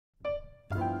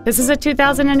This is a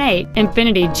 2008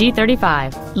 Infiniti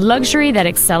G35, luxury that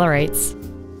accelerates.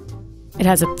 It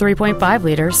has a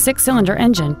 3.5-liter six-cylinder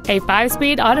engine, a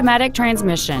 5-speed automatic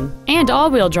transmission, and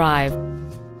all-wheel drive.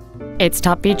 Its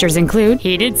top features include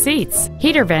heated seats,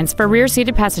 heater vents for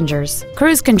rear-seated passengers,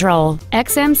 cruise control,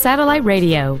 XM satellite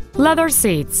radio, leather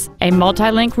seats, a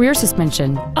multi-link rear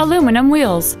suspension, aluminum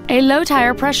wheels, a low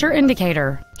tire pressure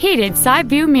indicator, heated side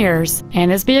view mirrors,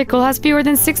 and this vehicle has fewer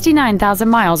than 69,000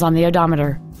 miles on the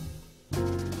odometer.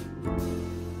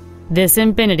 This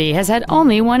Infiniti has had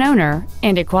only one owner,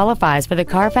 and it qualifies for the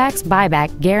Carfax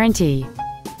buyback guarantee.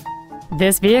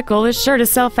 This vehicle is sure to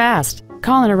sell fast.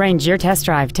 Call and arrange your test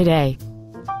drive today.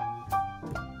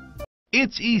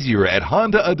 It's easier at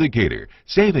Honda of Decatur.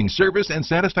 Saving service and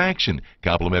satisfaction.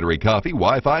 Complimentary coffee,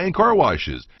 Wi-Fi, and car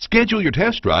washes. Schedule your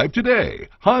test drive today.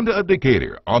 Honda of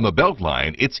Decatur. On the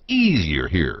Beltline, it's easier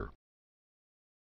here.